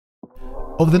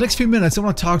Over the next few minutes, I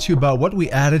want to talk to you about what we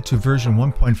added to version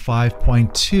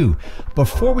 1.5.2.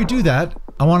 Before we do that,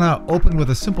 I want to open with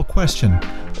a simple question.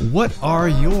 What are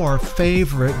your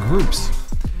favorite groups?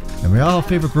 And we all have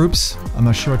favorite groups. I'm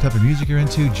not sure what type of music you're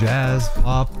into, jazz,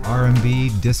 pop,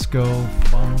 R&B, disco,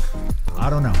 funk,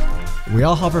 I don't know. We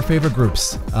all have our favorite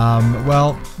groups.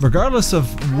 Well, regardless of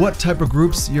what type of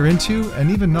groups you're into,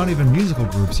 and even not even musical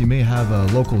groups, you may have a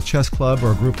local chess club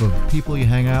or a group of people you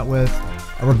hang out with.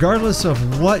 Regardless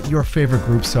of what your favorite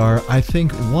groups are, I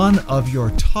think one of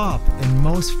your top and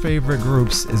most favorite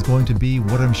groups is going to be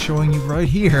what I'm showing you right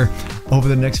here over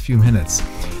the next few minutes.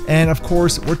 And of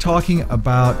course, we're talking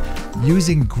about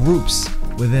using groups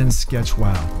within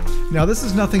SketchWow. Now, this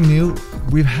is nothing new.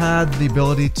 We've had the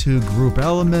ability to group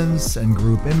elements and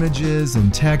group images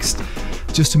and text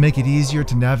just to make it easier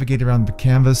to navigate around the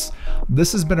canvas.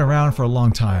 This has been around for a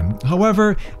long time.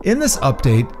 However, in this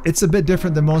update, it's a bit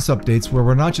different than most updates where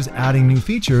we're not just adding new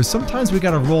features. Sometimes we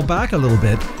got to roll back a little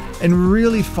bit and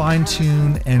really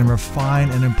fine-tune and refine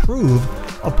and improve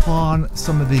upon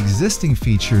some of the existing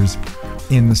features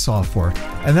in the software.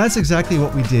 And that's exactly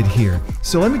what we did here.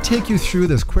 So let me take you through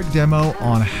this quick demo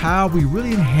on how we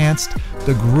really enhanced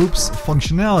the groups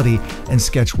functionality in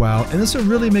SketchWow. And this will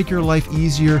really make your life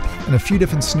easier in a few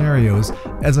different scenarios,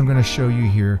 as I'm going to show you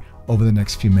here over the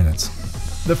next few minutes.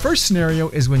 The first scenario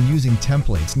is when using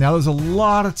templates. Now, there's a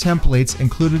lot of templates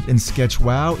included in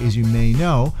SketchWow, as you may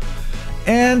know,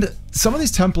 and some of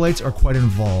these templates are quite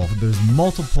involved. There's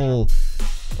multiple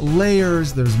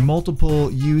layers, there's multiple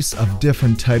use of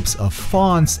different types of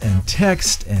fonts and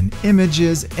text and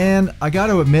images, and I got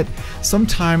to admit,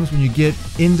 sometimes when you get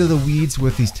into the weeds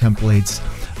with these templates,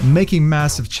 making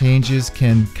massive changes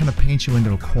can kind of paint you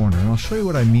into a corner, and I'll show you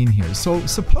what I mean here. So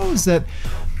suppose that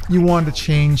you want to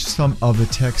change some of the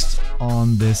text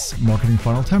on this marketing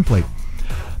funnel template.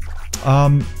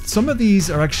 Some of these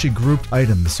are actually grouped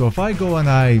items, so if I go and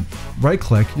I right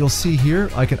click, you'll see here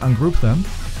I can ungroup them.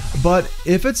 But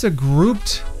if it's a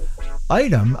grouped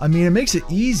item, I mean, it makes it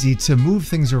easy to move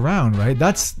things around, right?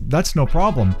 That's no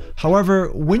problem. However,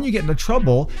 when you get into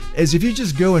trouble is if you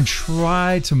just go and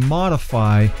try to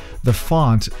modify the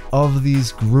font of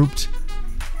these grouped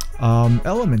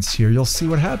elements here, you'll see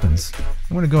what happens.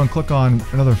 I'm going to go and click on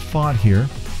another font here.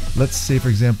 Let's say, for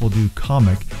example, do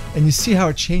comic, and you see how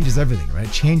it changes everything, right?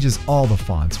 It changes all the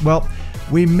fonts. Well,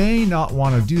 we may not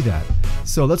want to do that.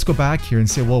 So let's go back here and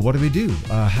say, well, what do we do?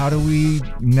 How do we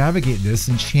navigate this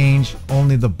and change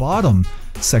only the bottom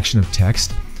section of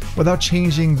text without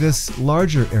changing this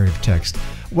larger area of text?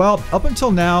 Well, up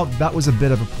until now, that was a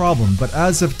bit of a problem. But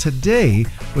as of today,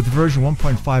 with version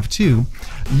 1.52,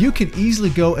 you can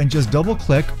easily go and just double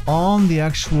click on the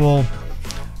actual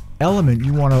element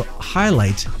you want to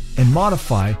highlight and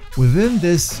modify within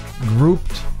this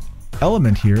grouped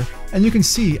element here, and you can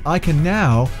see I can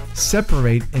now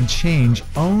separate and change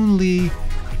only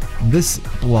this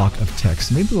block of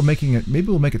text. Maybe we'll make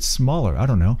it smaller. I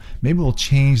don't know. Maybe we'll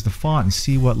change the font and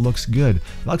see what looks good.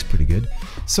 It looks pretty good.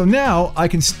 So now I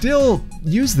can still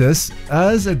use this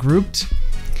as a grouped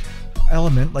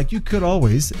element like you could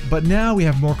always, but now we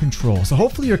have more control. So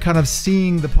hopefully you're kind of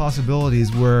seeing the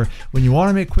possibilities where when you want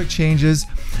to make quick changes,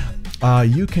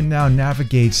 you can now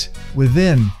navigate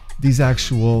within these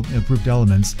actual grouped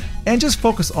elements and just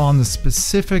focus on the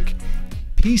specific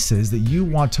pieces that you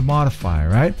want to modify,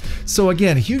 right? So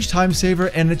again, a huge time saver,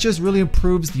 and it just really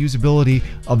improves the usability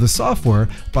of the software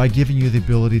by giving you the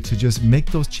ability to just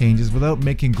make those changes without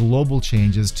making global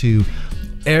changes to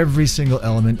every single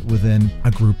element within a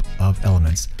group of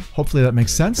elements. Hopefully that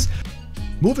makes sense.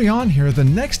 Moving on here, the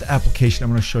next application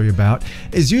I'm going to show you about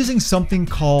is using something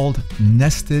called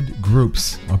nested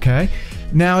groups, okay?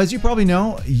 Now, as you probably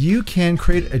know, you can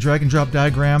create a drag and drop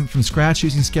diagram from scratch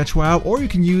using SketchWow, or you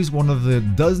can use one of the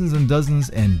dozens and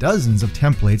dozens and dozens of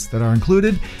templates that are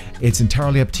included. It's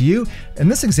entirely up to you. In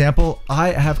this example, I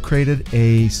have created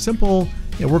a simple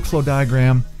workflow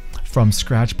diagram from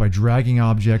scratch by dragging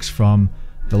objects from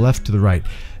the left to the right.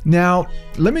 Now,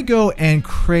 let me go and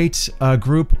create a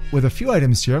group with a few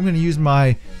items here. I'm going to use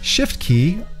my Shift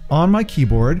key on my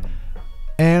keyboard,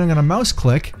 and I'm going to mouse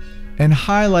click and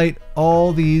highlight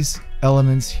all these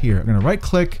elements here. I'm going to right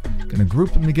click, going to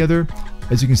group them together.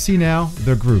 As you can see now,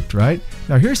 they're grouped, right?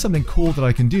 Now here's something cool that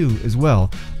I can do as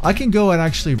well. I can go and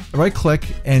actually right click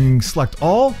and select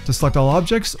all to select all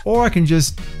objects, or I can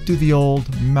just do the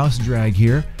old mouse drag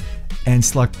here and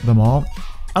select them all.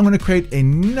 I'm going to create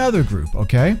another group,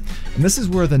 okay? And this is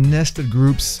where the nested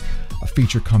groups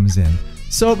feature comes in.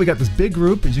 So we got this big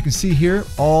group, as you can see here,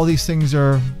 all these things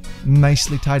are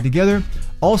nicely tied together.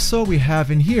 Also, we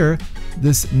have in here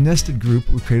this nested group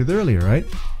we created earlier, right?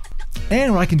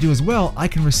 And what I can do as well, I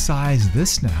can resize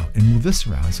this now and move this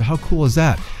around. So how cool is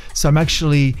that? So I'm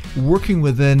actually working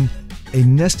within a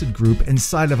nested group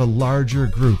inside of a larger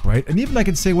group, right? And even I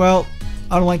can say, well,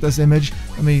 I don't like this image.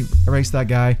 Let me erase that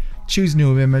guy, choose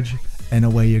new image, and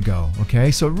away you go,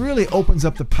 okay? So it really opens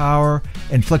up the power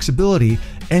and flexibility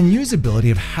and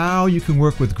usability of how you can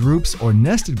work with groups or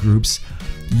nested groups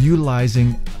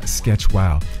utilizing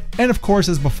SketchWow. And of course,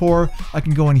 as before, I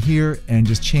can go in here and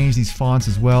just change these fonts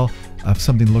as well if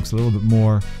something looks a little bit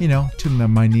more, to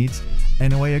my needs,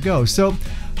 and away you go. So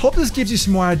hope this gives you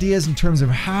some more ideas in terms of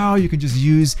how you can just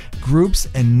use groups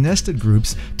and nested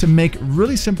groups to make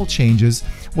really simple changes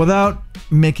without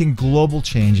making global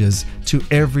changes to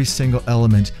every single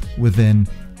element within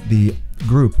the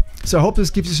group. So I hope this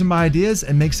gives you some ideas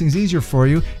and makes things easier for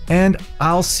you, and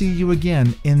I'll see you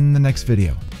again in the next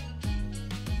video.